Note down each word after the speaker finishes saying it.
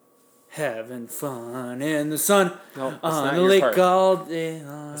Having fun in the sun No, that's on not the your lake part. all day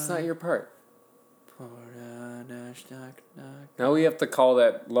long. That's not your part. Knock. Now we have to call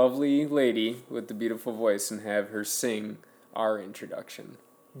that lovely lady with the beautiful voice and have her sing our introduction.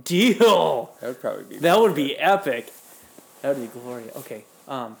 Deal. That would probably be. That would be epic. That would be glorious. Okay.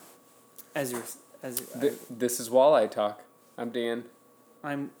 This is Walleye Talk. I'm Dan.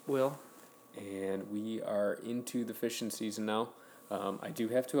 I'm Will. And we are into the fishing season now. I do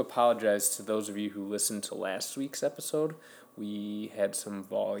have to apologize to those of you who listened to last week's episode. We had some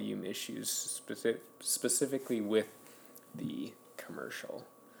volume issues, specifically with the commercial.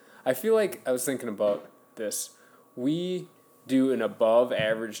 I feel like I was thinking about this. We do an above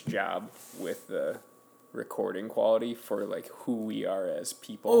average job with the recording quality for like who we are as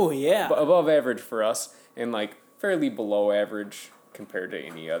people. Oh yeah. But above average for us and like fairly below average compared to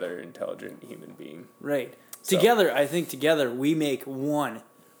any other intelligent human being. Right. So. I think together we make one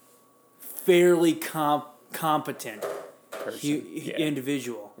fairly competent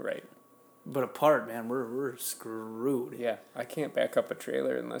individual. Right. But apart, man, we're screwed. Yeah, I can't back up a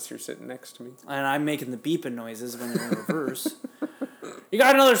trailer unless you're sitting next to me. And I'm making the beeping noises when they're in reverse. You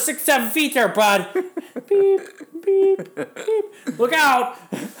got another 6-7 feet there, bud. Beep, beep, beep. Look out!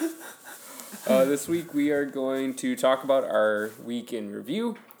 This week we are going to talk about our week in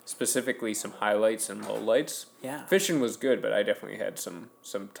review, specifically some highlights and lowlights. Yeah. Fishing was good, but I definitely had some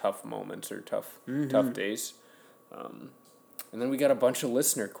tough moments or tough days. And then we got a bunch of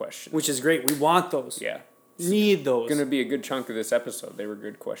listener questions. Which is great. We want those. Yeah. Need those. Going to be a good chunk of this episode. They were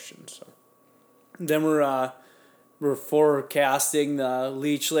good questions. So. Then we're forecasting the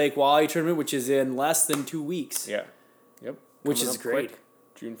Leech Lake Walleye Tournament, which is in less than 2 weeks. Yeah. Yep. Which Coming is up great. Quick.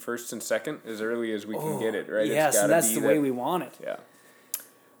 June 1st and 2nd, as early as we can get it, right? Yes, and that's the way we want it. Yeah.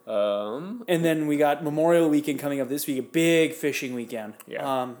 And then we got Memorial Weekend coming up this week, a big fishing weekend.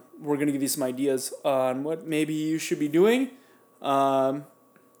 Yeah. We're going to give you some ideas on what maybe you should be doing. Plans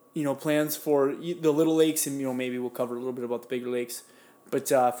for the little lakes, and maybe we'll cover a little bit about the bigger lakes. But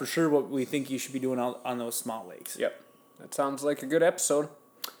for sure, what we think you should be doing on those small lakes. Yep. That sounds like a good episode.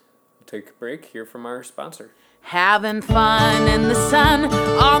 We'll take a break, hear from our sponsor. Having fun in the sun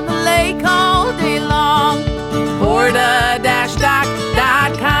on the lake all day long.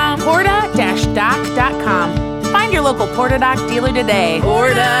 Porta-dock.com. Porta-dock.com. Find your local Porta-Dock dealer today.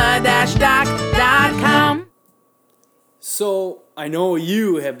 Porta-dock.com. So, I know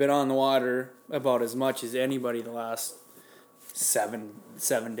you have been on the water about as much as anybody the last seven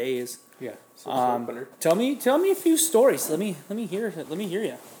days. Yeah. Tell me a few stories. Let me hear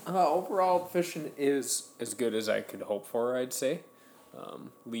you. Overall, fishing is as good as I could hope for, I'd say.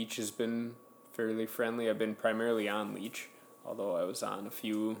 Leech has been fairly friendly. I've been primarily on Leech, although I was on a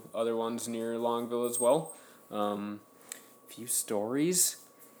few other ones near Longville as well. Few stories.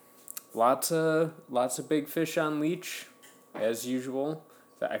 Lots of big fish on Leech, as usual.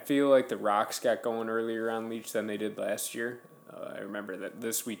 I feel like the rocks got going earlier on Leech than they did last year. I remember that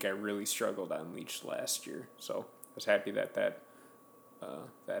this week I really struggled on Leech last year, so I was happy that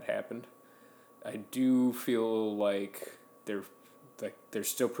happened. I do feel like they're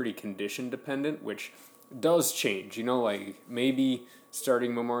still pretty condition dependent, which does change. Like maybe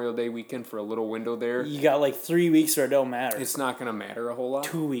starting Memorial Day weekend for a little window there. You got like 3 weeks or it don't matter. It's not gonna matter a whole lot.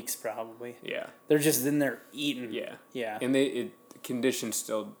 2 weeks probably. Yeah. They're just in there eating. Yeah. Yeah. And conditions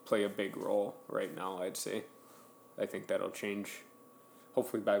still play a big role right now, I'd say. I think that'll change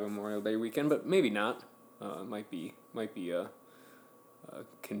hopefully by Memorial Day weekend, but maybe not. Might be a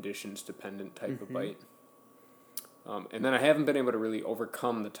conditions dependent type of bite. And then I haven't been able to really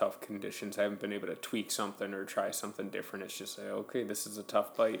overcome the tough conditions. I haven't been able to tweak something or try something different. It's just like, okay, this is a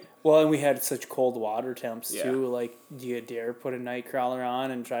tough bite. Well, and we had such cold water temps Yeah. too. Like, do you dare put a night crawler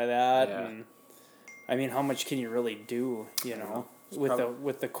on and try that? Yeah. And, I mean, how much can you really do?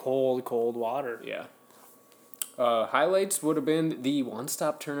 With the cold water. Yeah. Highlights would have been the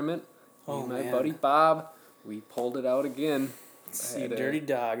one-stop tournament. Oh, My man. buddy Bob, we pulled it out again. You dirty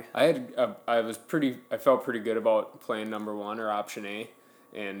dog. I felt pretty good about playing number one or option A,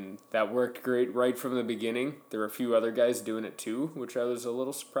 and that worked great right from the beginning. There were a few other guys doing it too, which I was a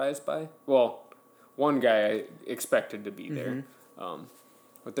little surprised by. Well, one guy I expected to be there,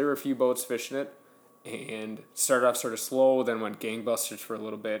 but there were a few boats fishing it, and started off sort of slow, then went gangbusters for a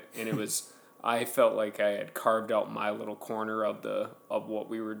little bit, and it was. I felt like I had carved out my little corner of what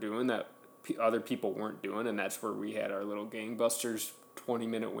we were doing that other people weren't doing, and that's where we had our little gangbusters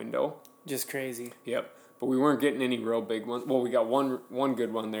 20-minute window. Just crazy. Yep, but we weren't getting any real big ones. Well, we got one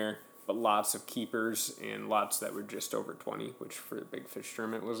good one there, but lots of keepers and lots that were just over 20, which for the big fish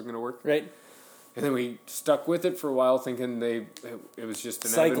tournament wasn't going to work. Right. And then we stuck with it for a while, thinking it was just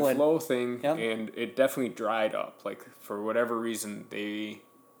an ebb Cycling. and flow thing, Yep. and it definitely dried up. Like, for whatever reason, they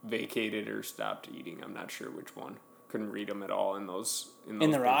vacated or stopped eating. I'm not sure which one. Couldn't read them at all in those the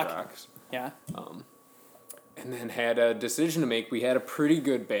big rock? rocks. Yeah. And then had a decision to make. We had a pretty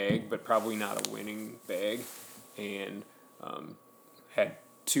good bag, but probably not a winning bag, and had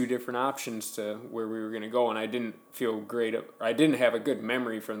two different options to where we were going to go, and I didn't feel great. I didn't have a good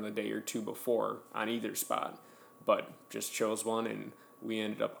memory from the day or two before on either spot, but just chose one, and we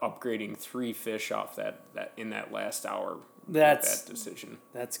ended up upgrading 3 fish off that in that last hour. That's- with that decision,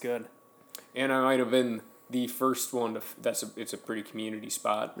 That's good. and I might have been the first one to. It's a pretty community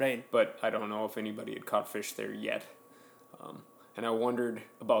spot, Right. But I don't know if anybody had caught fish there yet, and I wondered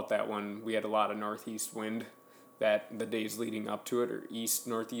about that one. We had a lot of northeast wind. That the days leading up to it, or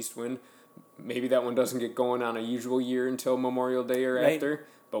northeast wind, maybe that one doesn't get going on a usual year until Memorial Day or Right. after.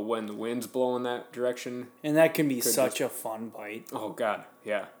 But when the wind's blowing that direction, And that can be such a fun bite. oh God,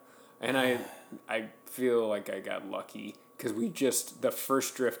 yeah. And I feel like I got lucky because the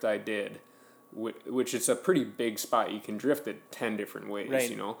first drift I did, which is a pretty big spot. You can drift it 10 different ways. Right.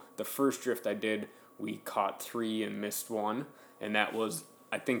 You know, the first drift I did, we caught 3 and missed 1, and that was.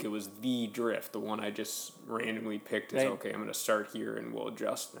 I think it was the drift, the one I just randomly picked as, Right. okay, I'm going to start here and we'll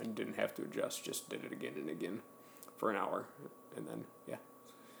adjust. I didn't have to adjust, just did it again and again for an hour. And then, yeah.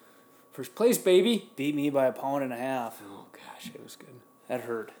 First place, baby. Beat me by 1.5 pounds. Oh, gosh, it was good. That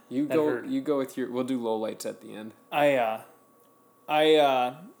hurt. You That go hurt. You go with we'll do low lights at the end.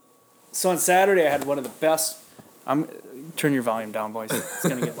 So on Saturday I had one of the best. Turn your volume down, boys. It's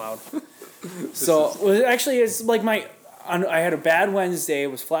gonna get loud. Actually, it's like I had a bad Wednesday.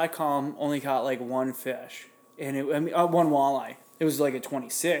 It was flat calm. Only caught like 1 fish, and one walleye. It was like a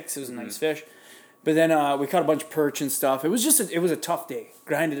 26. It was a nice fish, but then we caught a bunch of perch and stuff. It was it was a tough day.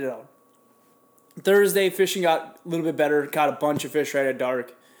 Grinded it out. Thursday fishing got a little bit better. Caught a bunch of fish right at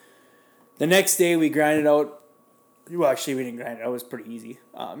dark. The next day we grinded out. Well, actually we didn't grind it out. It was pretty easy.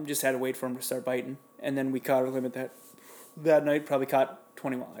 Just had to wait for them to start biting, and then we caught our limit that night. Probably caught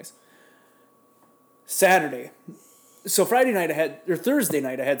 20 walleyes. Saturday. So Thursday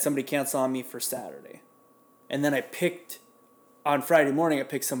night I had somebody cancel on me for Saturday. And then on Friday morning I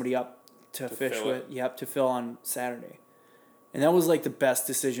picked somebody up to fish fill with. Yep, to fill on Saturday. And that was like the best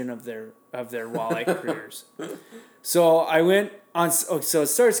decision of their walleye careers. So I went on, so it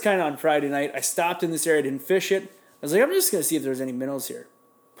starts kind of on Friday night. I stopped in this area, didn't fish it. I was like, I'm just going to see if there's any minnows here.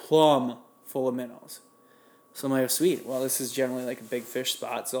 Plumb full of minnows. So I'm like, oh, sweet. Well, this is generally like a big fish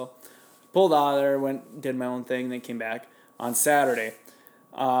spot. So pulled out of there, did my own thing, then came back on Saturday.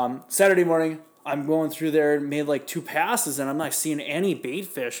 Saturday morning, I'm going through there, made like 2 passes, and I'm not seeing any bait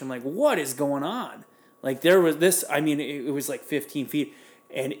fish. I'm like, what is going on? Like there was this, it was like 15 feet,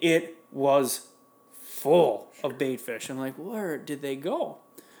 and it was full of bait fish. I'm like, where did they go?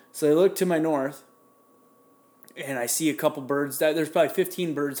 So I look to my north, and I see a couple birds. There's probably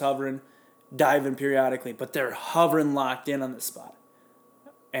 15 birds hovering, diving periodically, but they're hovering locked in on this spot.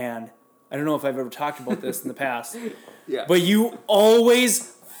 And I don't know if I've ever talked about this in the past, but you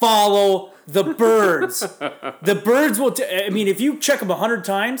always follow the birds. The birds will, if you check them 100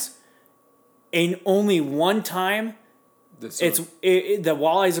 times and only one time the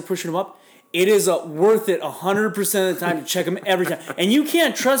walleyes are pushing them up, it is worth it 100% of the time to check them every time. And you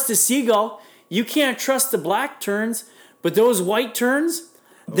can't trust the seagull. You can't trust the black terns, but those white terns,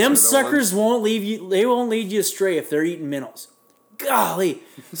 them suckers won't leave you. They won't lead you astray if they're eating minnows. Golly!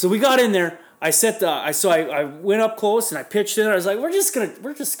 So we got in there. I went up close and I pitched in. I was like, we're just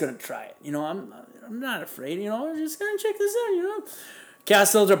gonna try it. You know, I'm not afraid. You know, we're just gonna check this out. You know,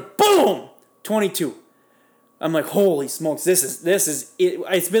 cast filter, boom, 22. I'm like, holy smokes! This is it.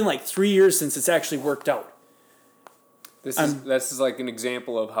 It's been like 3 years since it's actually worked out. This is like an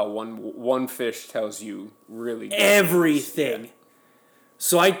example of how one fish tells you really everything. Yeah.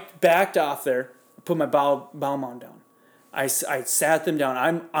 So I backed off there, put my bow mount down. I sat them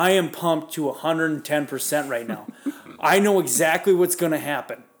down. I am pumped to 110% right now. I know exactly what's going to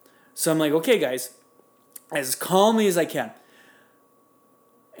happen. So I'm like, okay, guys, as calmly as I can,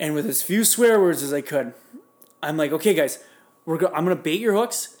 and with as few swear words as I could, I'm like, okay, guys, I'm going to bait your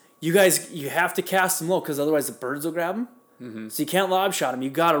hooks. You guys, you have to cast them low because otherwise the birds will grab them. Mm-hmm. So you can't lob shot them. You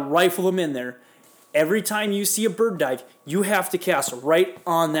got to rifle them in there. Every time you see a bird dive, you have to cast right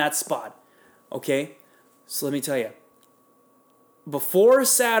on that spot. Okay? So let me tell you. Before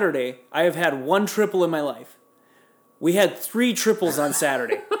Saturday, I have had 1 triple in my life. We had 3 triples on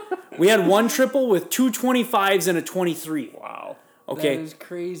Saturday. We had 1 triple with 2 25s and a 23. Wow. Okay. That is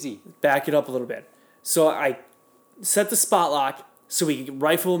crazy. Back it up a little bit. So I set the spot lock so we could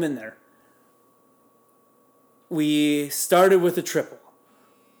rifle them in there. we started with a triple.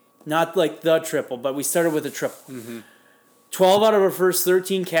 Not like the triple, but we started with a triple. 12 out of our first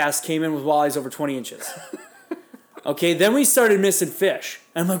 13 casts came in with walleyes over 20 inches. Okay, then we started missing fish.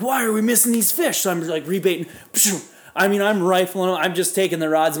 And I'm like, why are we missing these fish? So I'm like rebaiting. I mean, I'm rifling them. I'm just taking the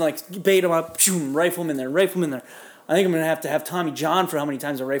rods and like bait them up, rifle them in there, rifle them in there. I think I'm going to have Tommy John for how many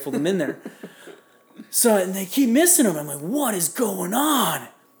times I rifled them in there. So and they keep missing them. I'm like, what is going on?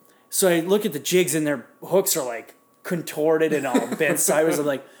 So I look at the jigs and their hooks are like contorted and all bent sideways. I'm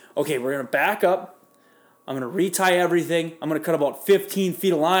like, okay, we're going to back up. I'm going to retie everything. I'm going to cut about 15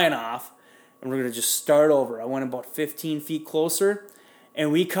 feet of line off. And we're going to just start over. I went about 15 feet closer.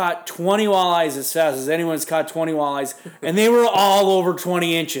 And we caught 20 walleyes as fast as anyone's caught 20 walleyes. And they were all over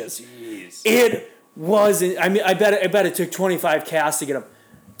 20 inches. Jeez. It wasn't. I mean, I bet it took 25 casts to get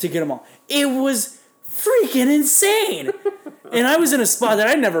them all. It was freaking insane. And I was in a spot that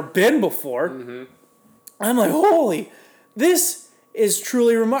I'd never been before. I'm like, holy, this is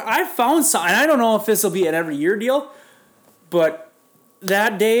truly remarkable. I found something. I don't know if this will be an every year deal, but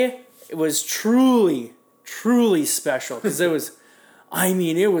that day it was truly, truly special because it was. I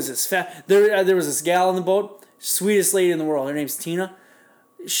mean, it was as fast. There was this gal on the boat, sweetest lady in the world. Her name's Tina.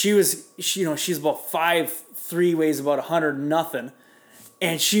 She's about 5'3", weighs about 100 nothing.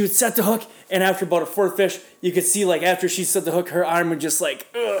 And she would set the hook, and after about a fourth fish, you could see, like, after she set the hook, her arm would just, like,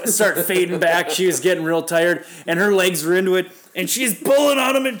 start fading back. She was getting real tired, and her legs were into it, and she's pulling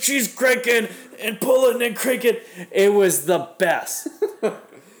on them, and she's cranking and pulling and cranking. It was the best.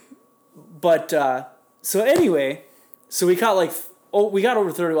 But, so anyway, so we caught, we got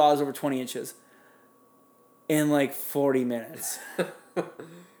over 30 walleyes over 20 inches in, 40 minutes.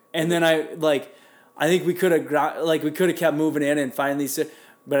 And then I think we could have kept moving in and finding these,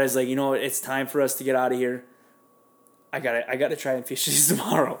 but I was like, it's time for us to get out of here. I gotta try and fish these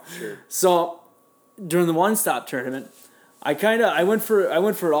tomorrow. Sure. So during the one stop tournament, I went for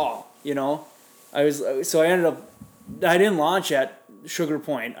it all. I didn't launch at Sugar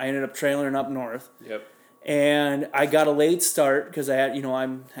Point. I ended up trailering up north. Yep. And I got a late start because I had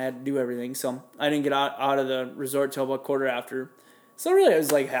to do everything. So I didn't get out of the resort till about quarter after. So really, I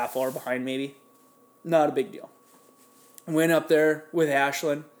was like half hour behind maybe. Not a big deal. Went up there with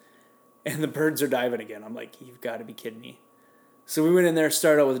Ashlyn, and the birds are diving again. I'm like, you've got to be kidding me. So we went in there,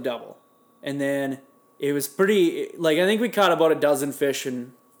 started out with a double. And then it was pretty, I think we caught about a dozen fish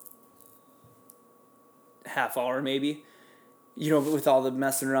in half hour maybe. With all the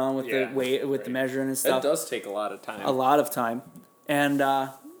messing around with the weight, with the measuring and stuff. That does take a lot of time. A lot of time. And,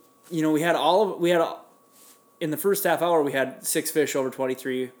 we had in the first half hour, we had 6 fish over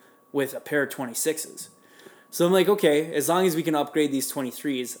 23 with a pair of 26s. So I'm like, okay, as long as we can upgrade these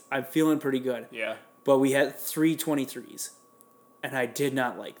 23s, I'm feeling pretty good. Yeah. But we had 3 23s, and I did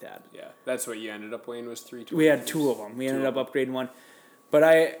not like that. Yeah, that's what you ended up weighing was 3 23s. We had 2 of them. We ended up upgrading one. But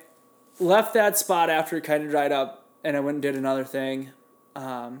I left that spot after it kind of dried up, and I went and did another thing.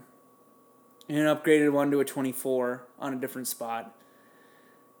 And upgraded one to a 24 on a different spot.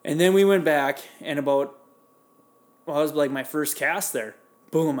 And then we went back, and it was like my first cast there.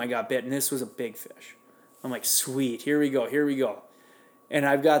 Boom, I got bit, and this was a big fish. I'm like, sweet, here we go. And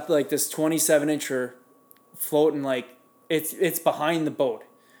I've got this 27-incher floating it's behind the boat.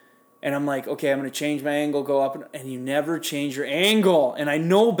 And I'm like, okay, I'm going to change my angle, go up, and you never change your angle. And I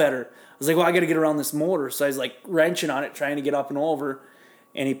know better. I was like, well, I got to get around this motor. So I was wrenching on it, trying to get up and over,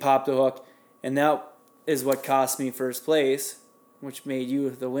 and he popped the hook. And that is what cost me first place, which made you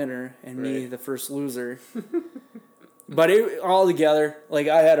the winner and me the first loser. But all together, I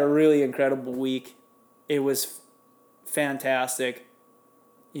had a really incredible week. It was fantastic.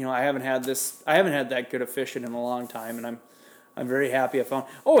 I haven't had that good of fishing in a long time, and I'm very happy I found.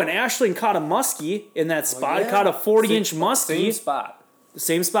 Oh, and Ashlyn caught a muskie in that spot. Caught a 40-inch muskie. Same spot. The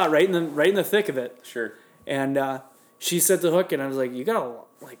same spot, right in the thick of it. Sure. And she set the hook, and I was like,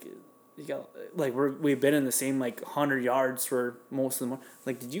 we've been in the same 100 yards for most of the month.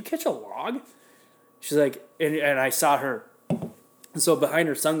 Did you catch a log? She's like, and I saw her. And so behind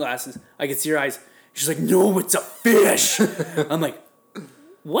her sunglasses, I could see her eyes. She's like, no, it's a fish. I'm like,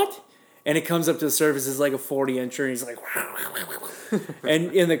 what? And it comes up to the surface, it's like a 40-incher, and he's like,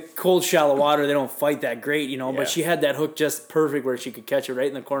 and in the cold, shallow water, they don't fight that great, but she had that hook just perfect where she could catch it right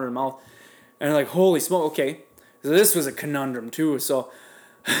in the corner of the mouth. And I'm like, holy smoke, okay. So this was a conundrum, too. So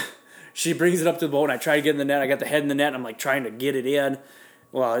she brings it up to the boat, and I try to get in the net. I got the head in the net, and I'm trying to get it in.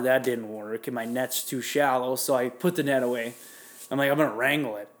 Well, that didn't work, and my net's too shallow, so I put the net away. I'm like, I'm going to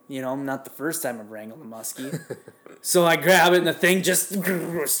wrangle it. Not the first time I've wrangled a muskie. So I grab it, and the thing just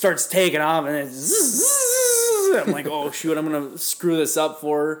starts taking off, and I'm like, oh, shoot, I'm going to screw this up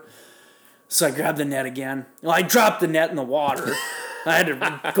for her. So I grabbed the net again. Well, I dropped the net in the water. I had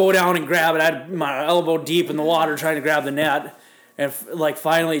to go down and grab it. I had my elbow deep in the water trying to grab the net. And like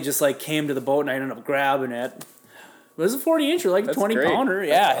finally just like came to the boat and I ended up grabbing it. It was a 40-incher, like a 20-pounder.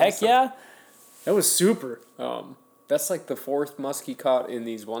 Yeah, heck awesome. yeah. That was super. That's like the 4th muskie caught in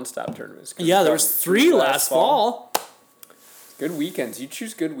these one-stop tournaments. Yeah, there was 3 last fall. Good weekends. You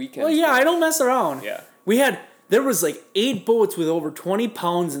choose good weekends. Well, yeah, I don't mess around. Yeah. There was like 8 boats with over 20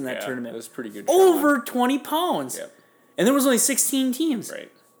 pounds in that tournament. It was pretty good. Over 20 pounds. Yep. And there was only 16 teams.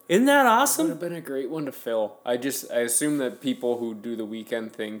 Right. Isn't that Would awesome? have been a great one to fill. I assume that people who do the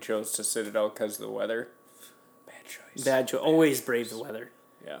weekend thing chose to sit it out because of the weather. Bad choice. Always brave the weather.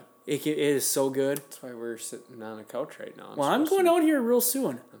 Yeah. It is so good. That's why we're sitting on a couch right now. I'm going out here real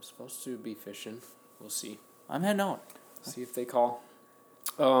soon. I'm supposed to be fishing. We'll see. I'm heading out. See if they call.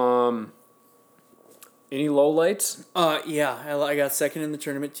 Any lowlights? Yeah, I got second in the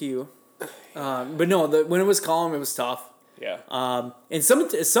tournament to you. But no, when it was calm, it was tough. Yeah. And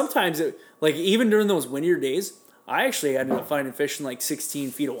sometimes, like even during those windier days, I actually ended up finding fish in like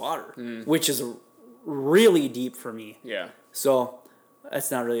 16 feet of water, which is really deep for me. Yeah. So that's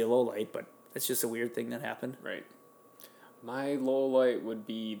not really a low light, but it's just a weird thing that happened. Right. My low light would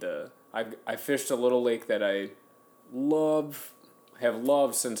be I fished a little lake that I have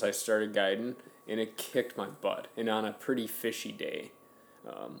loved since I started guiding, and it kicked my butt, and on a pretty fishy day.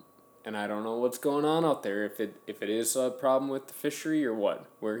 And I don't know what's going on out there, if it is a problem with the fishery or what.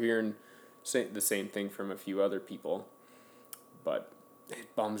 We're hearing the same thing from a few other people, but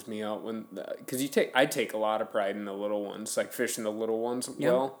it bums me out because I take a lot of pride in the little ones, like fishing the little ones.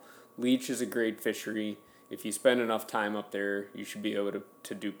 Yep. Well, Leech is a great fishery. If you spend enough time up there, you should be able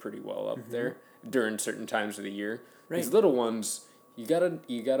to do pretty well up there during certain times of the year. Right. These little ones, you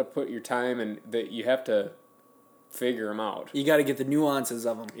gotta put your time, and that you have to figure them out. You got to get the nuances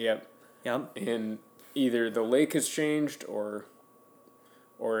of them. Yep. Yep. And either the lake has changed, or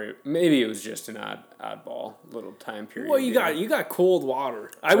maybe it was just an oddball little time period. Well, you got cold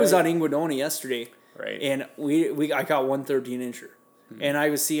water. I was on Inguadoni yesterday, right, and I caught 1 13-incher, and I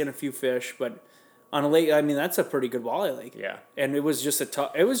was seeing a few fish, but on a lake, I mean that's a pretty good walleye lake. Yeah, and it was just a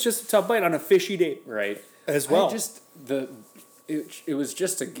tough bite on a fishy day. Right, as well. It was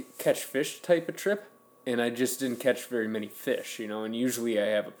just a catch fish type of trip, and I just didn't catch very many fish, and usually I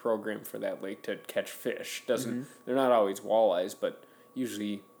have a program for that lake to catch fish. They're not always walleyes, but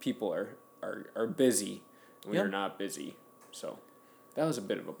usually people are busy when you're not busy. So that was a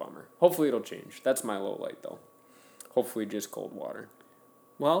bit of a bummer. Hopefully it'll change. That's my low light though. Hopefully just cold water.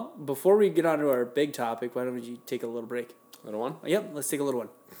 Well, before we get on to our big topic, why don't you take a little break? Little one? Yep, let's take a little one.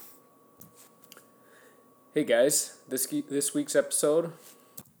 Hey guys, this week's episode.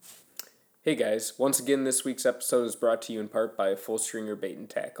 Hey guys, once again this week's episode is brought to you in part by Full Stringer Bait and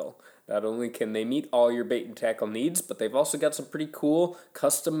Tackle. Not only can they meet all your bait and tackle needs, but they've also got some pretty cool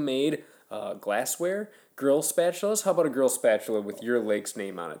custom-made glassware, grill spatulas. How about a grill spatula with your lake's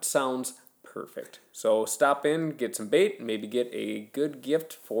name on it? Sounds perfect. So stop in, get some bait, and maybe get a good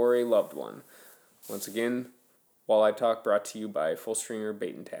gift for a loved one. Once again, Walleye Talk brought to you by Full Stringer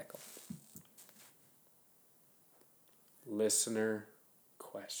Bait and Tackle. Listener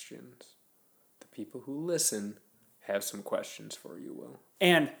questions. The people who listen have some questions for you, Will.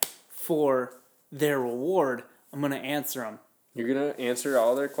 And for their reward, I'm going to answer them. You're going to answer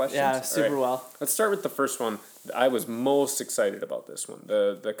all their questions? Yeah, super well. Let's start with the first one. I was most excited about this one.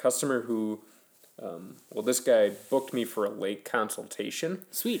 The customer who, this guy booked me for a lake consultation.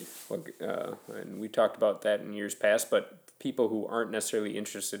 Sweet. And we talked about that in years past, but people who aren't necessarily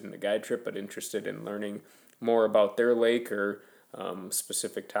interested in the guide trip, but interested in learning more about their lake or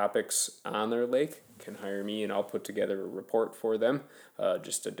specific topics on their lake can hire me, and I'll put together a report for them.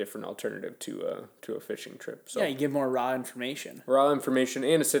 Just a different alternative to a fishing trip. So yeah, you give more raw information. Raw information,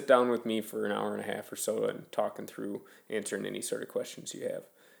 and a sit down with me for an hour and a half or so and talking through answering any sort of questions you have.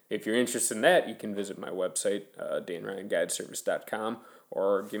 If you're interested in that, you can visit my website, danryanguideservice.com,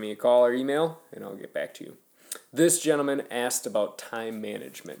 or give me a call or email, and I'll get back to you. This gentleman asked about time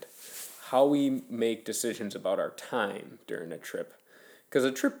management. How we make decisions about our time during a trip. Because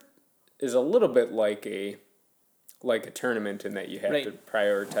a trip is a little bit like a tournament in that you have to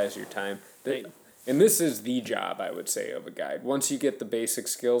prioritize your time. Right. And this is the job, I would say, of a guide. Once you get the basic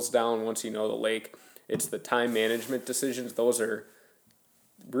skills down, once you know the lake, it's the time management decisions. Those are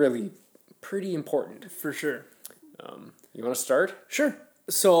really pretty important. For sure. You want to start? Sure.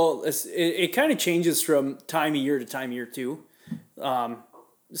 So it kind of changes from time of year to time of year too.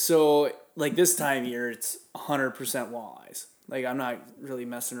 So like this time of year, it's 100% walleyes. Like I'm not really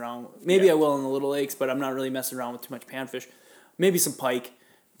messing around. Maybe I will in the little lakes, but I'm not really messing around with too much panfish. Maybe some pike,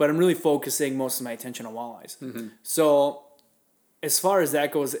 but I'm really focusing most of my attention on walleyes. Mm-hmm. So as far as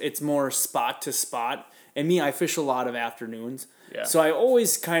that goes, it's more spot to spot. And me, I fish a lot of afternoons. Yeah. So I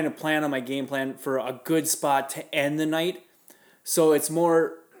always kind of plan on my game plan for a good spot to end the night. So it's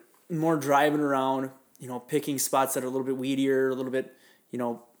more driving around, picking spots that are a little bit weedier, a little bit,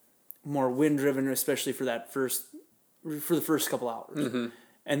 more wind driven, especially for the first couple hours. Mm-hmm.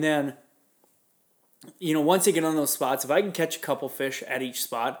 And then, once I get on those spots, if I can catch a couple fish at each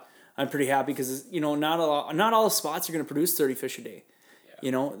spot, I'm pretty happy because, not all the spots are going to produce 30 fish a day.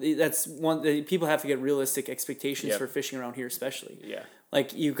 That's one people have to get realistic expectations for fishing around here, especially. Yeah.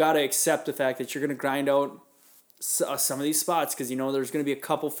 Like, you've got to accept the fact that you're going to grind out some of these spots because, there's going to be a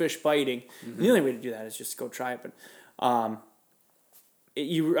couple fish biting. Mm-hmm. The only way to do that is just go try it. But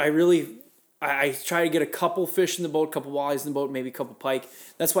I try to get a couple fish in the boat, couple walleyes in the boat, maybe a couple pike.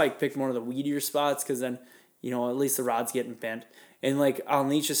 That's why I picked more of the weedier spots because then, at least the rod's getting bent. And, like, on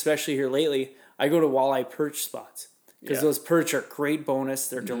leech, especially here lately, I go to walleye perch spots. Because those perch are great bonus.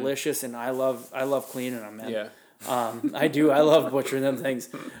 They're delicious, and I love cleaning them, man. Yeah. I do. I love butchering them things.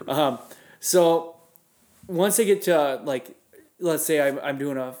 So once I get to, like, let's say I'm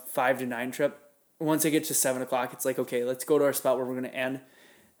doing a 5 to 9 trip. Once I get to 7 o'clock, it's like, okay, let's go to our spot where we're going to end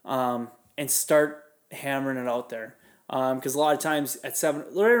and start hammering it out there. Because a lot of times at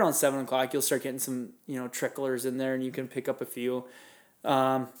right around 7 o'clock, you'll start getting some, tricklers in there, and you can pick up a few.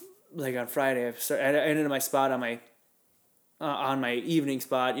 Like on Friday, I ended my spot on my evening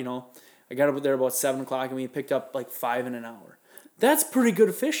spot, I got up there about 7 o'clock and we picked up like 5 in an hour. That's pretty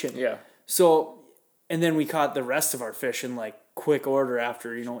good fishing. Yeah. So, and then we caught the rest of our fish in like quick order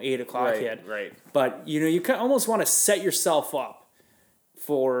after, 8 o'clock hit. Right. But, you almost want to set yourself up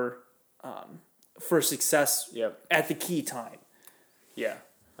for success at the key time. Yeah,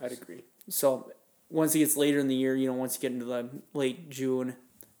 I'd agree. So once it gets later in the year, once you get into the late June,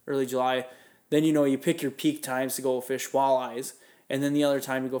 early July, then, you pick your peak times to go fish walleyes, and then the other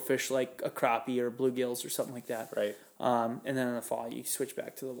time you go fish like a crappie or bluegills or something like that. Right. And then in the fall, you switch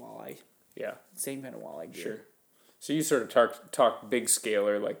back to the walleye. Yeah. Same kind of walleye gear. Sure. So you sort of talk big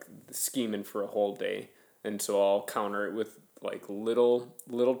scaler, like scheming for a whole day, and so I'll counter it with like little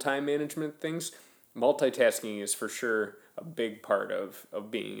time management things. Multitasking is for sure a big part of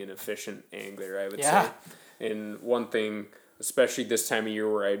being an efficient angler, I would say. And one thing, especially this time of year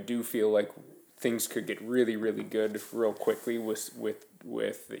where I do feel like things could get really, really good real quickly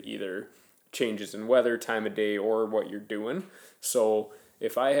with either changes in weather, time of day, or what you're doing. So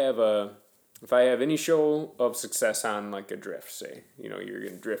if I have any show of success on like a drift, say, you're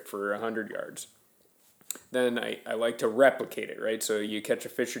going to drift for 100 yards, then I like to replicate it, right? So you catch a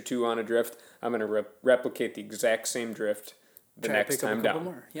fish or two on a drift, I'm going to replicate the exact same drift the next time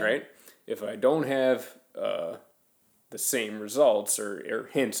down, right? If I don't have the same results or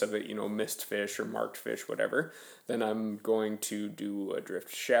hints of it, missed fish or marked fish, whatever, then I'm going to do a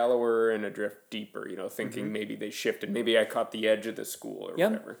drift shallower and a drift deeper, thinking maybe they shifted. Maybe I caught the edge of the school or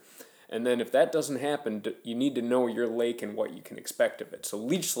whatever. And then if that doesn't happen, you need to know your lake and what you can expect of it. So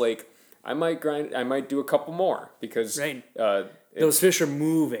Leech Lake, I might do a couple more because those fish are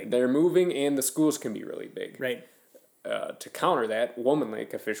moving. They're moving and the schools can be really big. Right. To counter that, Woman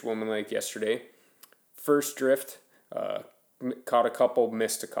Lake, I fished Woman Lake yesterday. First drift, caught a couple,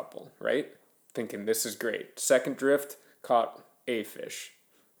 missed a couple, right? Thinking this is great. Second drift, caught a fish.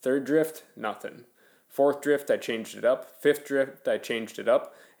 Third drift, nothing. Fourth drift, I changed it up. Fifth drift, I changed it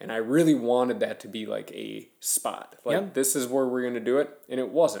up. And I really wanted that to be like a spot. Like, this is where we're going to do it. And it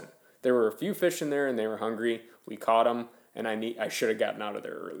wasn't. There were a few fish in there and they were hungry. We caught them. And I should have gotten out of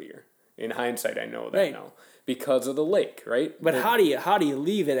there earlier. In hindsight, I know that now. Because of the lake, right? But how do you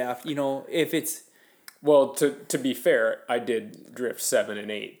leave it after, if it's... Well, to be fair, I did drift 7 and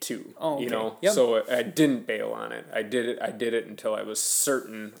 8 too. Oh, okay. So I didn't bail on it. I did it until I was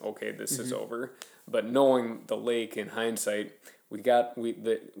certain. Okay, this is over. But knowing the lake in hindsight,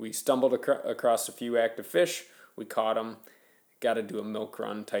 we stumbled across a few active fish. We caught them. Got to do a milk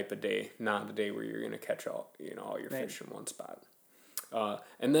run type of day, not a day where you're gonna catch all your fish in one spot.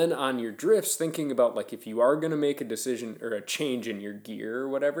 And then on your drifts, thinking about like if you are gonna make a decision or a change in your gear or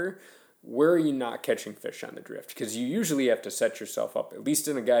whatever. Where are you not catching fish on the drift? Because you usually have to set yourself up, at least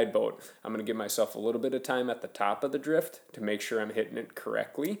in a guide boat. I'm going to give myself a little bit of time at the top of the drift to make sure I'm hitting it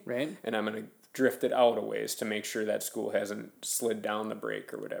correctly. Right. And I'm going to drift it out a ways to make sure that school hasn't slid down the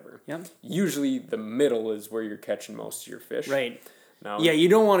break or whatever. Yep. Usually the middle is where you're catching most of your fish. Right. Now, you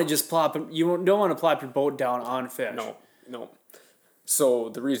don't want to just plop your boat down on fish. No. So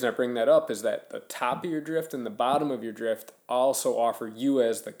the reason I bring that up is that the top of your drift and the bottom of your drift also offer you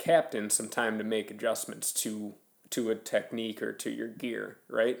as the captain some time to make adjustments to to a technique or to your gear,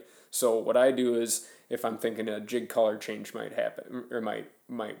 right? So what I do is, if I'm thinking a jig color change might happen or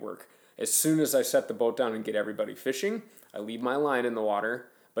might work, as soon as I set the boat down and get everybody fishing, I leave my line in the water,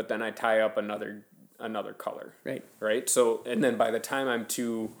 but then I tie up another color. Right? So, and then by the time I'm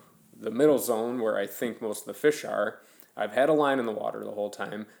to the middle zone where I think most of the fish are, I've had a line in the water the whole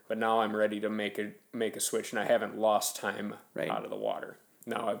time, but now I'm ready to make a switch, and I haven't lost time out of the water.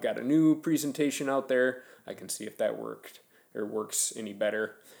 Now I've got a new presentation out there. I can see if that worked or works any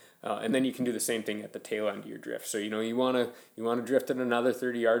better. And then you can do the same thing at the tail end of your drift. So, you want to drift it another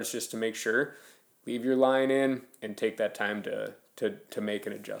 30 yards just to make sure. Leave your line in and take that time to make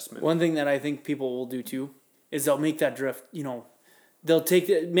an adjustment. One thing that I think people will do too is they'll make that drift, they'll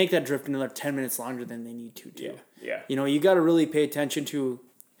make that drift another 10 minutes longer than they need to too. Yeah. You got to really pay attention to,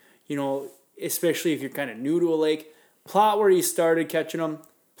 especially if you're kind of new to a lake, plot where you started catching them,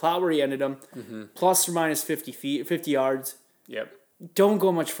 plot where you ended them, plus or minus 50 yards. Yep. Don't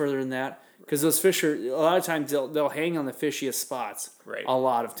go much further than that, because those fish are, a lot of times they'll hang on the fishiest spots. Right. A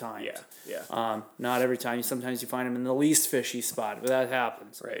lot of times. Yeah. Not every time. Sometimes you find them in the least fishy spot, but that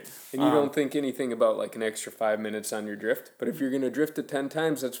happens. Right. And you don't think anything about like an extra 5 minutes on your drift, but if you're going to drift it 10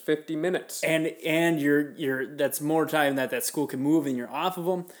 times, that's 50 minutes. And you're that's more time that school can move, and you're off of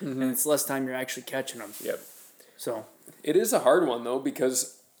them, and it's less time you're actually catching them. Yep. So it is a hard one though,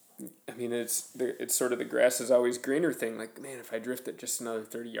 because it's sort of the grass is always greener thing. Like, man, if I drift it just another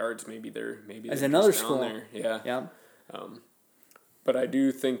 30 yards, maybe they're as another just school. Down there. Yeah. Yeah. But I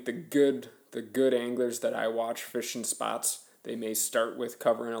do think the good anglers that I watch fishing spots, they may start with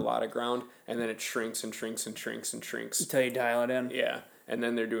covering a lot of ground, and then it shrinks and shrinks and shrinks and shrinks Until you dial it in. Yeah, and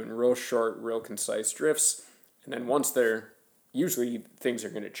then they're doing real short, real concise drifts, and then once usually things are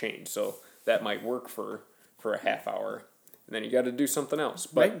going to change. So that might work for a half hour. And then you got to do something else.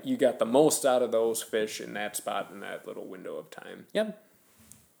 But you got the most out of those fish in that spot in that little window of time. Yep.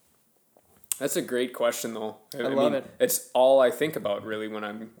 That's a great question, though. I love it. It's all I think about really when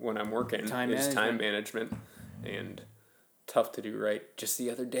I'm working. Time management, and tough to do right. Just the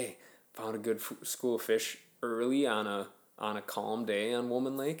other day, found a good school of fish early on a calm day on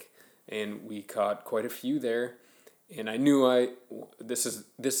Woman Lake, and we caught quite a few there. And I knew this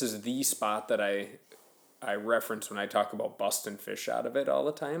is the spot that I reference when I talk about busting fish out of it all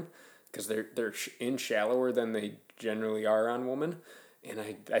the time, because they're in shallower than they generally are on Woman. And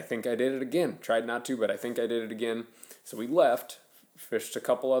I think I did it again. Tried not to, but I think I did it again. So we left, fished a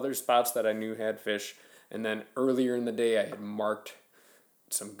couple other spots that I knew had fish, and then earlier in the day I had marked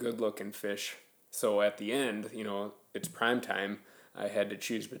some good-looking fish. So at the end, it's prime time, I had to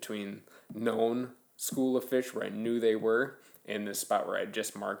choose between known school of fish where I knew they were, and this spot where I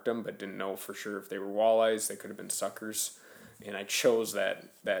just marked them but didn't know for sure if they were walleyes. They could have been suckers, and I chose the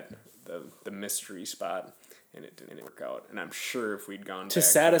mystery spot, and it didn't work out. And I'm sure if we'd gone to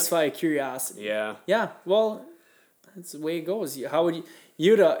satisfy curiosity. Yeah. Well, that's the way it goes. How would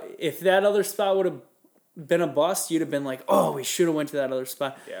if that other spot would have been a bust, you'd have been like, oh, we should have went to that other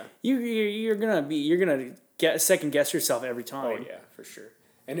spot. Yeah. You're gonna second guess yourself every time. Oh yeah, for sure.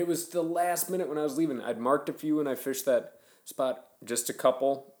 And it was the last minute when I was leaving. I'd marked a few and I fished that spot, just a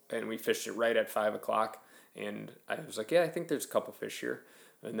couple, and we fished it right at 5:00. And I was like, yeah, I think there's a couple fish here.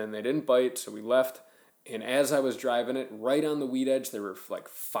 And then they didn't bite, so we left. And as I was driving it, right on the weed edge, there were like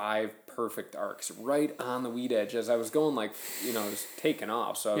 5 perfect arcs right on the weed edge. As I was going it was taking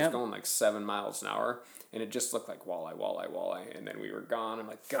off, so I was going like 7 miles an hour, and it just looked like walleye. And then we were gone. I'm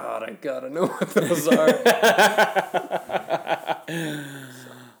like, God, I gotta know what those are.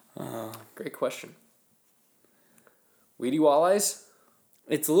 Great question. Weedy walleyes?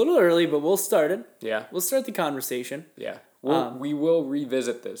 It's a little early, but we'll start it. Yeah. We'll start the conversation. Yeah. We will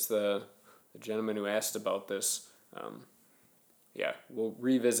revisit this. The gentleman who asked about this, we'll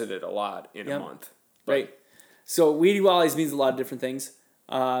revisit it a lot in a month. Right. So weedy walleyes means a lot of different things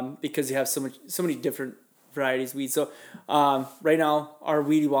because you have so many different varieties of weeds. So right now, our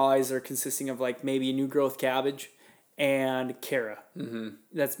weedy walleyes are consisting of like maybe a new growth cabbage and Cara. Mm-hmm.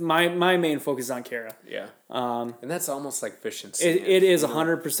 That's my main focus on Cara. Yeah. And that's almost like fishing sand. It is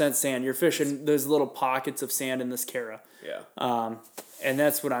 100% sand. You're fishing those little pockets of sand in this Cara. Yeah. And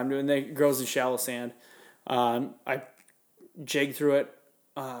that's what I'm doing. It grows in shallow sand. I jig through it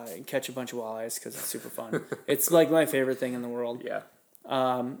and catch a bunch of walleyes because it's super fun. It's like my favorite thing in the world. Yeah.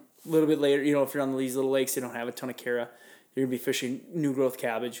 A little bit later, if you're on these little lakes, you don't have a ton of Cara. You're going to be fishing new growth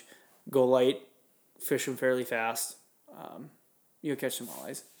cabbage. Go light, fish them fairly fast. You'll catch some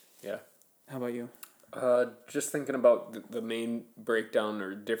walleyes. Yeah. How about you? Just thinking about the main breakdown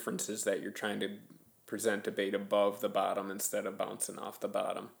or differences that you're trying to present a bait above the bottom instead of bouncing off the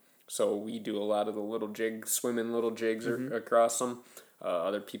bottom. So we do a lot of the little jigs, swimming little jigs across them.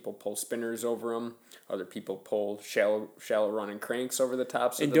 Other people pull spinners over them. Other people pull shallow running cranks over the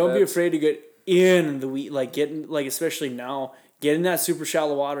tops of the And don't be beds. afraid to get in the weed, like getting, like especially now, get in that super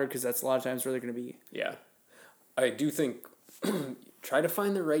shallow water because that's a lot of times where they're going to be. Yeah. I do think try to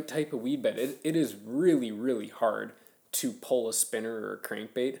find the right type of weed bed. It is really, really hard to pull a spinner or a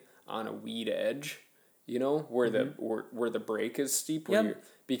crankbait on a weed edge, you know, where where the break is steep,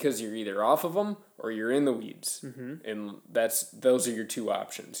 because you're either off of them or you're in the weeds, and those are your two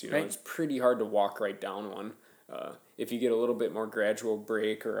options. You know, It's pretty hard to walk right down one. If you get a little bit more gradual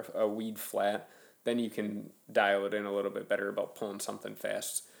break or a weed flat, then you can dial it in a little bit better about pulling something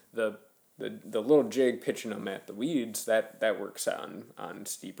fast. The little jig pitching them at the weeds, that works on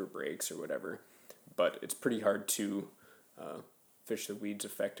steeper breaks or whatever, but it's pretty hard to fish the weeds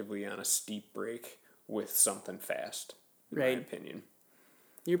effectively on a steep break with something fast, in my opinion.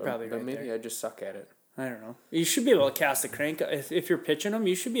 You're probably right. But maybe there. I just suck at it. I don't know. You should be able to cast a crank if you're pitching them.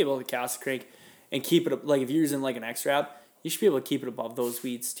 You should be able to cast a crank and keep it up. Like if you're using like an X-Wrap, you should be able to keep it above those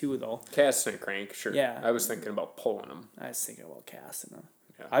weeds too, though. Casting a crank, sure. Yeah. I was thinking about pulling them. I was thinking about casting them.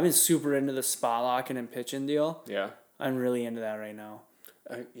 Yeah. I've been super into the spot locking and pitching deal. Yeah. I'm really into that right now.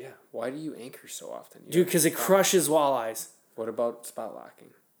 Yeah. Why do you anchor so often? Dude, because it crushes walleyes. What about spot locking?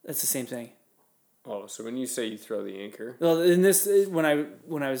 That's the same thing. Oh, so when you say you throw the anchor, Well, in this, when I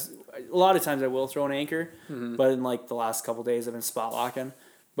was, a lot of times I will throw an anchor, but in like the last couple days I've been spot locking.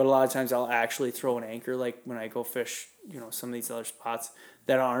 But a lot of times I'll actually throw an anchor, like when I go fish, you know, some of these other spots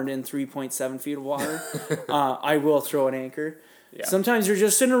that aren't in 3.7 feet of water. I will throw an anchor. Yeah. Sometimes you're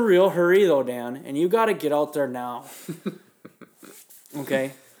just in a real hurry though, Dan, and you got to get out there now.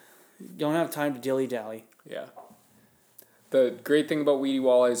 Okay? You don't have time to dilly-dally. Yeah. The great thing about weedy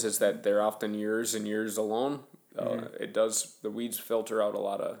walleyes is that they're often years and years alone. The weeds filter out a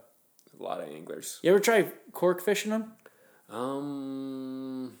lot of anglers. You ever try cork fishing them?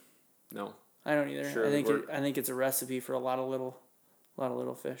 No. I don't either. Sure, I think it's a recipe for a lot of little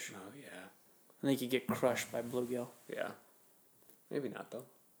fish. Oh yeah. I think you get crushed by bluegill. Yeah. Maybe not though.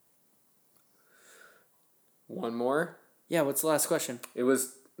 One more. Yeah. What's the last question? It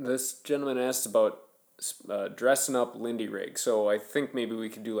was this gentleman asked about dressing up Lindy rig. So I think maybe we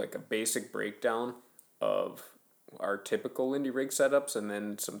could do like a basic breakdown of our typical Lindy rig setups and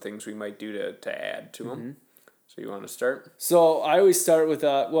then some things we might do to add to them. So you want to start? So I always start with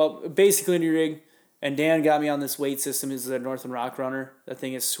basic Lindy rig, and Dan got me on this weight system. Is the Northland Rock Runner. That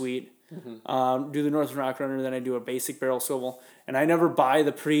thing is sweet. Do the Northland Rock Runner, then I do a basic barrel swivel, and I never buy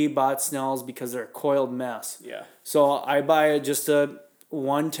the pre-bought Snells because they're a coiled mess. Yeah. So I buy just a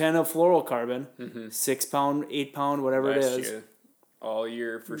 110 of fluorocarbon, 6 pound, 8 pound, whatever it is. Year. All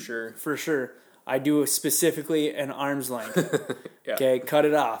year for sure. For sure. I do specifically an arm's length. Yeah. Okay, cut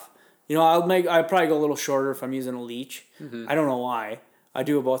it off. You know, I'd probably go a little shorter if I'm using a leech. I don't know why. I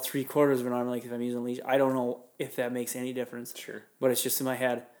do about 3/4 of an arm length if I'm using a leech. I don't know if that makes any difference. Sure. But it's just in my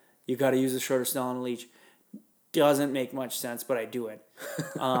head. You got to use a shorter Snell on a leech. Doesn't make much sense, but I do it.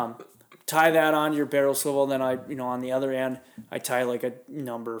 Tie that on your barrel swivel. Then on the other end, I tie like a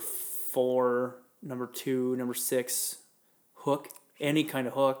number 4, number 2, number 6 hook. Any kind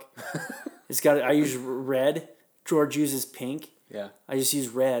of hook. I use red. George uses pink. Yeah. I just use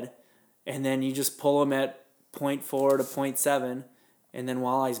red. And then you just pull them at 0.4 to 0.7, and then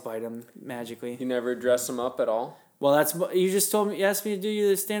walleyes bite them magically. You never dress them up at all? Well, you asked me to do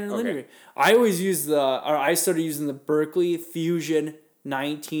the standard Lindy rig. I always I started using the Berkley Fusion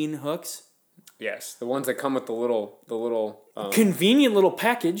 19 hooks. Yes, the ones that come with the little convenient little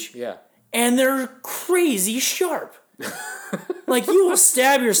package. Yeah. And they're crazy sharp. Like you will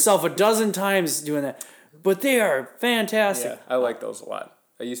stab yourself a dozen times doing that. But they are fantastic. Yeah, I like those a lot.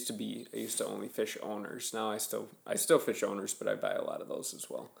 I used to only fish owners. Now I still fish owners, but I buy a lot of those as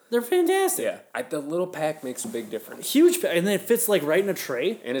well. They're fantastic. Yeah, the little pack makes a big difference. Huge pack, and then it fits like right in a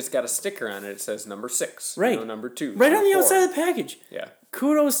tray. And it's got a sticker on it. It says number 6. Right. Number 2. Right on the outside of the package. Yeah.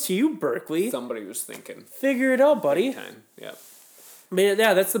 Kudos to you, Berkley. Somebody was thinking. Figure it out, buddy. Big time. Yeah. But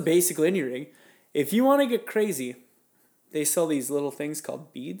yeah, that's the basic Lindy rig. If you want to get crazy, they sell these little things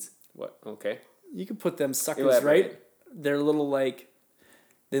called beads. What? Okay. You can put them suckers right. They're little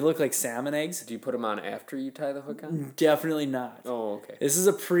they look like salmon eggs. Do you put them on after you tie the hook on? Definitely not. Oh, okay. This is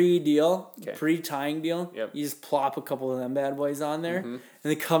a pre-deal, pre-tying deal. Yep. You just plop a couple of them bad boys on there, and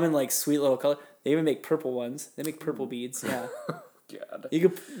they come in like sweet little color. They even make purple ones. They make purple beads. Yeah. God. You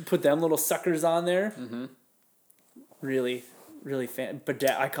could put them little suckers on there. Really, really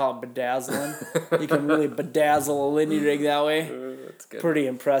I call it bedazzling. You can really bedazzle a Lindy rig that way. That's good. Pretty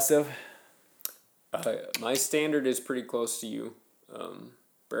impressive. My standard is pretty close to you.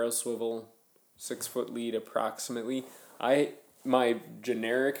 barrel swivel, 6 foot lead approximately. My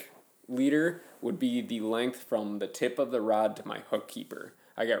generic leader would be the length from the tip of the rod to my hook keeper.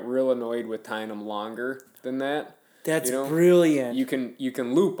 I got real annoyed with tying them longer than that. That's brilliant. You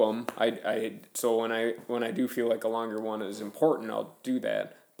can loop them. So when I do feel like a longer one is important, I'll do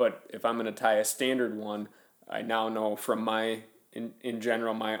that. But if I'm gonna tie a standard one, I now know from in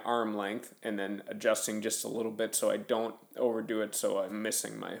general my arm length, and then adjusting just a little bit so I don't overdo it, so I'm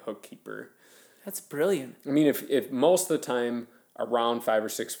missing my hook keeper. That's brilliant. I mean, if most of the time around 5 or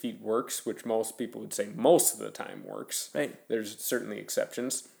 6 feet works, which most people would say most of the time works, right? There's certainly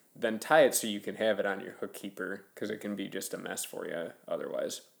exceptions. Then tie it so you can have it on your hook keeper, because it can be just a mess for you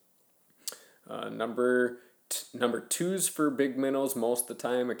otherwise. Number 2s for big minnows most of the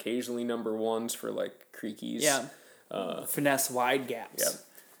time. Occasionally number 1s for like creekies. Yeah. Finesse wide gaps. Yeah.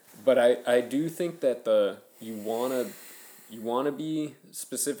 But I do think that you wanna be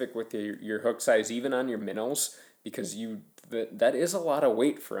specific with your hook size even on your minnows, because that is a lot of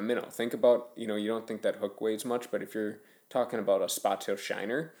weight for a minnow. Think about, you don't think that hook weighs much, but if you're talking about a spot tail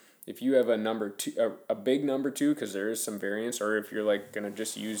shiner, if you have a number 2, a big number 2, because there is some variance, or if you're like gonna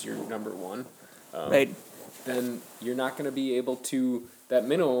just use your number 1, right, then you're not gonna be able to. That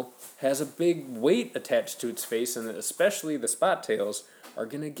minnow has a big weight attached to its face, and especially the spot tails are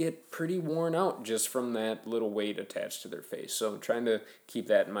gonna get pretty worn out just from that little weight attached to their face. So I'm trying to keep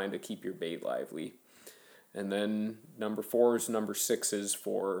that in mind to keep your bait lively. And then number 4s, number 6s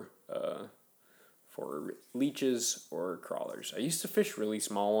for leeches or crawlers. I used to fish really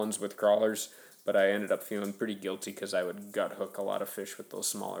small ones with crawlers, but I ended up feeling pretty guilty because I would gut hook a lot of fish with those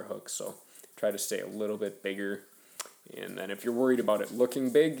smaller hooks. So try to stay a little bit bigger. And then if you're worried about it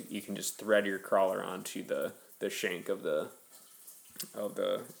looking big, you can just thread your crawler onto the shank of the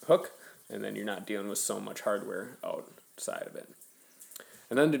hook, and then you're not dealing with so much hardware outside of it.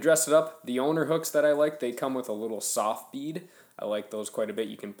 And then to dress it up, the owner hooks that I like, they come with a little soft bead. I like those quite a bit.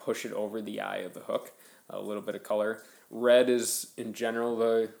 You can push it over the eye of the hook, a little bit of color. Red is, in general,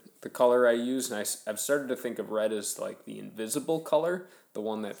 the color I use, and I've started to think of red as like the invisible color, the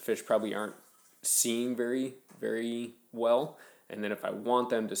one that fish probably aren't seeing very, very well. And then if I want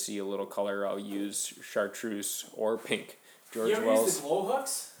them to see a little color, I'll use chartreuse or pink. Use the glow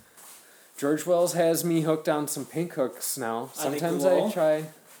hooks? George Wells has me hooked on some pink hooks now. Sometimes I try.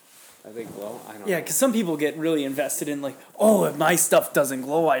 Are they glow? I don't know. Yeah, because some people get really invested in like, oh, if my stuff doesn't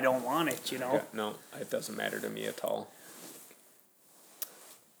glow, I don't want it, Yeah, no, it doesn't matter to me at all.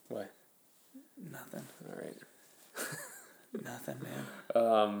 What? Nothing. All right. Nothing,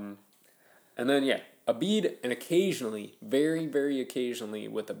 man. And then, a bead, and occasionally, very, very occasionally,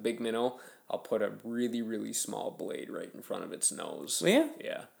 with a big minnow, I'll put a really, really small blade right in front of its nose. Yeah?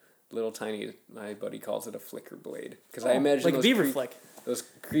 Yeah. Little tiny, my buddy calls it a flicker blade. Because I imagine like those a beaver flick. Those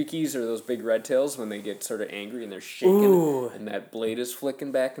creekies or those big red tails, when they get sort of angry and they're shaking, Ooh. and that blade is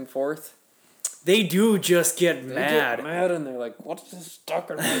flicking back and forth. They do just get They mad. get mad, and they're like, "What's this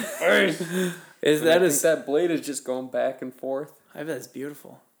stuck in my face?" Is that blade is just going back and forth. I bet it's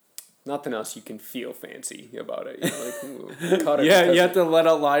beautiful. Nothing else you can feel fancy about it. Like, ooh, caught it. Yeah, you have to let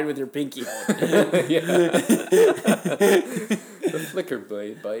out line with your pinky. Yeah. The flicker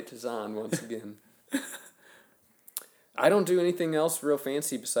blade bite is on once again. I don't do anything else real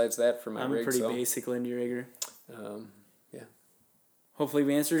fancy besides that for my rig. I'm pretty basic Lindy rigger. Yeah. Hopefully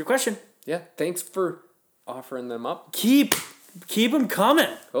we answered your question. Yeah, thanks for offering them up. Keep them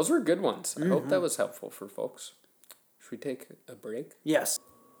coming. Those were good ones. I hope that was helpful for folks. Should we take a break? Yes.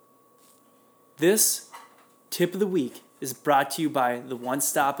 This tip of the week is brought to you by the One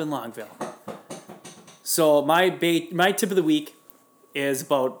Stop in Longville. So my tip of the week is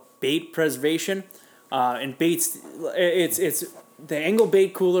about bait preservation, and baits. It's the Angle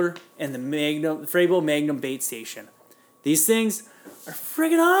Bait Cooler and the Frabill Magnum Bait Station. These things are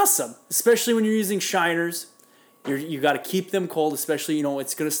friggin' awesome, especially when you're using shiners. You got to keep them cold, especially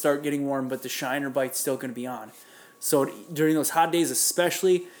it's gonna start getting warm, but the shiner bite's still gonna be on. So during those hot days,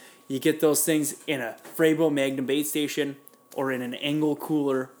 especially, you get those things in a Frabill Magnum Bait Station or in an Angle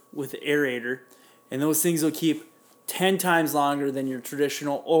Cooler with the aerator, and those things will keep 10 times longer than your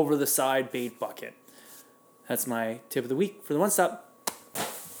traditional over-the-side bait bucket. That's my tip of the week for the One Stop.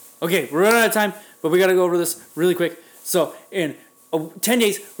 Okay, we're running out of time, but we got to go over this really quick. So in 10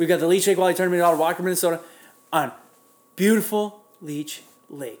 days, we've got the Leech Lake Walleye Tournament out of Walker, Minnesota on beautiful Leech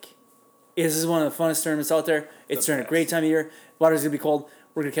Lake. This is one of the funnest tournaments out there. It's during a great time of year. Water's going to be cold.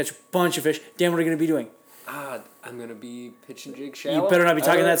 We're going to catch a bunch of fish. Dan, what are you going to be doing? I'm going to be pitching jig shallow. You better not be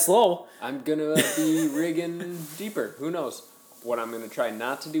talking that slow. I'm going to be rigging deeper. Who knows? what I'm going to try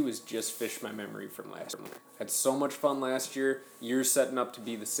not to do is just fish my memory from last year. Had so much fun last year. Year's setting up to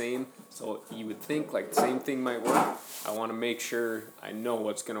be the same. So you would think like the same thing might work. I want to make sure I know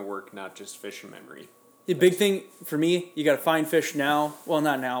what's going to work, not just fish memory. The big thing for me, you got to find fish now. Well,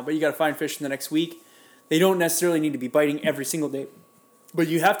 not now, but you got to find fish in the next week. They don't necessarily need to be biting every single day. But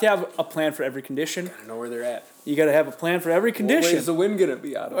you have to have a plan for every condition. Gotta know where they're at. You got to have a plan for every condition. What way is the wind going to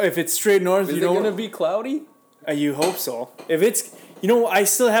be out of? If it's straight north, Is you it know. going to be cloudy? You hope so. If it's, I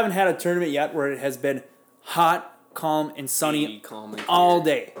still haven't had a tournament yet where it has been hot, calm, and sunny Calm and all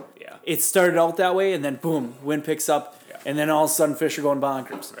clear. day. Yeah. It started out that way, and then boom, wind picks up, Yeah. and then all of a sudden fish are going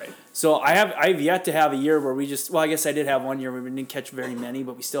bonkers. Right. So I've yet to have a year where we just, well, I guess I did have 1 year where we didn't catch very many,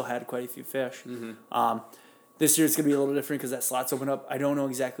 but we still had quite a few fish. Mm-hmm. This year it's gonna be a little different because that slot's open up. I don't know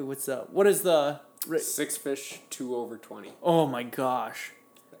exactly what is the. 6 fish, 2 over 20. Oh my gosh,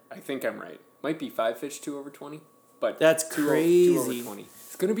 I think I'm right. Might be 5 fish, 2 over 20. But That's 2 crazy. over 20.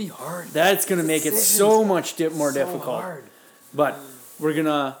 It's going to be hard. that's gonna make it so much more difficult. Hard. But we're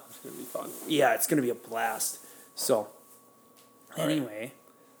gonna. It's going to be fun. Yeah, it's gonna be a blast. So, anyway,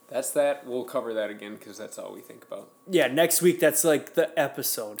 That's that. We'll cover that again because that's all we think about. yeah, next week that's like the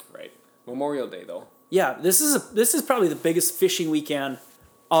episode. Right. Memorial Day, though. Yeah, this is probably the biggest fishing weekend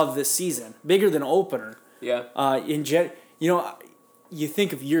of the season, bigger than opener. Yeah. You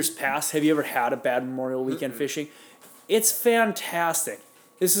think of years past. Have you ever had a bad Memorial Weekend fishing? It's fantastic.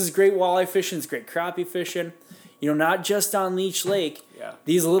 This is great walleye fishing. It's great crappie fishing. Not just on Leech Lake. Yeah.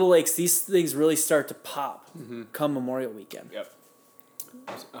 These little lakes, these things really start to pop come Memorial Weekend. Yep.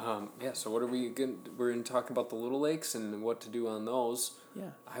 So what are we going to... We're going to talk about the little lakes and what to do on those.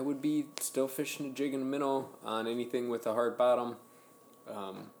 Yeah. I would be still fishing a jig and a minnow on anything with a hard bottom.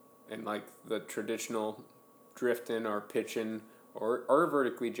 And like the traditional drifting or pitching or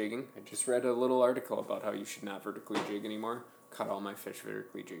vertically jigging. I just read a little article about how you should not vertically jig anymore. Caught all my fish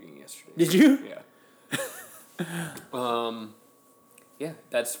vertically jigging yesterday. Did you? Yeah. Yeah,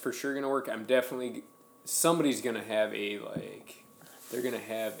 that's for sure going to work. I'm definitely... Somebody's going to have they're going to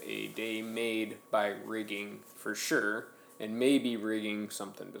have a day made by rigging for sure. And maybe rigging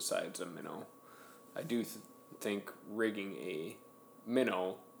something besides a minnow. I do think rigging a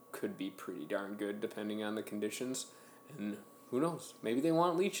minnow could be pretty darn good depending on the conditions. And who knows? Maybe they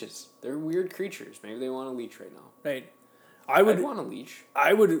want leeches. They're weird creatures. Maybe they want a leech right now. Right. I'd want a leech.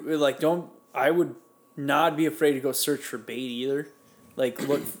 I would not be afraid to go search for bait either. Like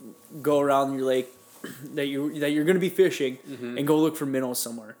go around your lake that you're going to be fishing and go look for minnows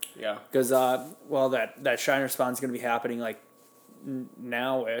somewhere. Yeah. Because that shiner spawn is going to be happening like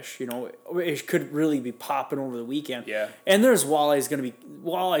now-ish. It could really be popping over the weekend. Yeah. And there's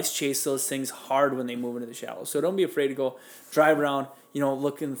walleyes chase those things hard when they move into the shallows. So don't be afraid to go drive around,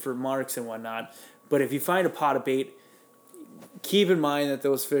 looking for marks and whatnot. But if you find a pot of bait, keep in mind that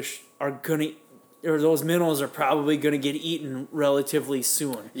those fish are gonna, or those minnows are probably gonna get eaten relatively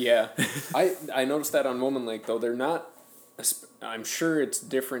soon. Yeah. I noticed that on Woman Lake though. They're not. I'm sure it's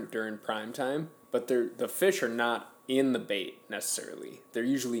different during prime time, but the fish are not in the bait necessarily. They're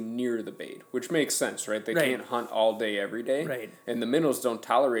usually near the bait, which makes sense, right? They can't hunt all day every day, right? And the minnows don't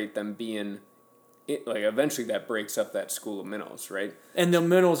tolerate them being. Eventually that breaks up that school of minnows, right? And the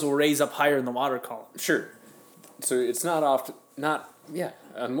minnows will raise up higher in the water column. Sure. So it's not often,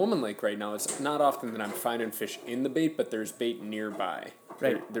 on Woman Lake right now, it's not often that I'm finding fish in the bait, but there's bait nearby.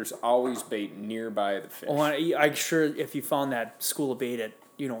 Right. There's always bait nearby the fish. Oh, I'm sure if you found that school of bait at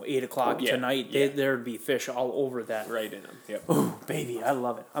 8 o'clock tonight, there'd be fish all over that. Right in them. Yep. Oh, baby, I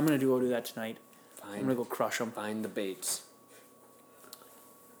love it. I'm gonna go do that tonight. I'm gonna go crush them. Find the baits.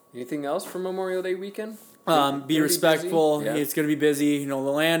 Anything else for Memorial Day weekend? Be respectful. Yeah. It's gonna be busy. The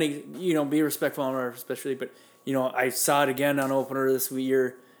landing. Be respectful, especially. But I saw it again on opener this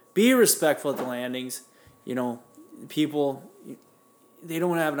year. Be respectful at the landings. People, they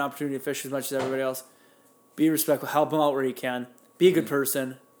don't have an opportunity to fish as much as everybody else. Be respectful. Help them out where you can. Be a good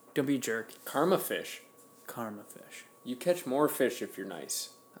person. Don't be a jerk. Karma fish. Karma fish. You catch more fish if you're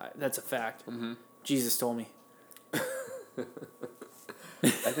nice. That's a fact. Mm-hmm. Jesus told me. I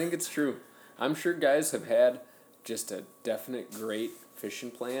think it's true. I'm sure guys have had just a definite great fishing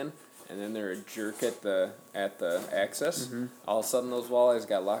plan, and then they're a jerk at the access. Mm-hmm. All of a sudden, those walleyes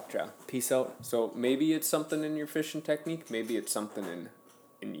got lockjaw. Peace out. So maybe it's something in your fishing technique. Maybe it's something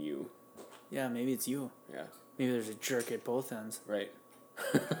in you. Yeah, maybe it's you. Yeah. Maybe there's a jerk at both ends. Right.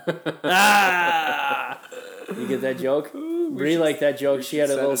 You get that joke? Bree liked that joke. She had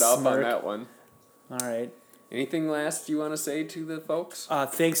a little smirk smirk on that one. All right. Anything last you want to say to the folks?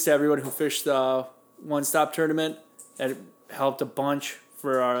 Thanks to everyone who fished the one-stop tournament. That helped a bunch.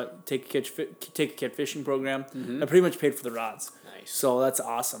 for our Take a Kid fishing program. I pretty much paid for the rods. Nice. So that's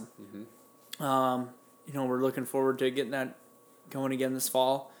awesome. We're looking forward to getting that going again this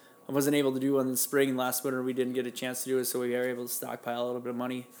fall. I wasn't able to do one in the spring, and last winter we didn't get a chance to do it, so we were able to stockpile a little bit of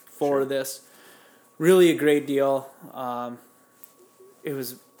money for this. Really a great deal. It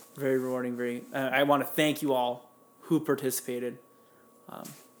was very rewarding. I want to thank you all who participated.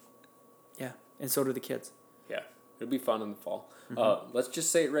 And so did the kids. Yeah, it'll be fun in the fall. Let's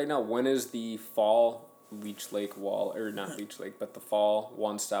just say it right now. When is the fall Leech Lake not Leech Lake, but the fall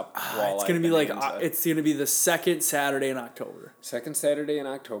one-stop walleye? It's gonna be it's gonna be the second Saturday in October. Second Saturday in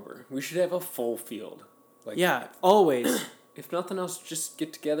October. We should have a full field. Always. If nothing else, just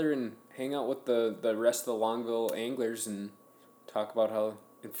get together and hang out with the rest of the Longville anglers and talk about how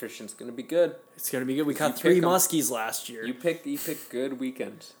fishing's gonna be good. It's gonna be good. We caught 3 muskies last year. You pick good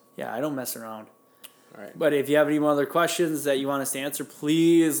weekends. Yeah, I don't mess around. All right. But if you have any other questions that you want us to answer,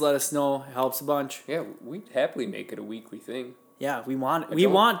 please let us know. It helps a bunch. Yeah, we'd happily make it a weekly thing. Yeah, we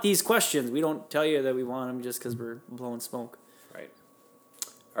want these questions. We don't tell you that we want them just because we're blowing smoke. Right.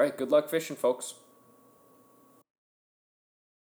 All right, good luck fishing, folks.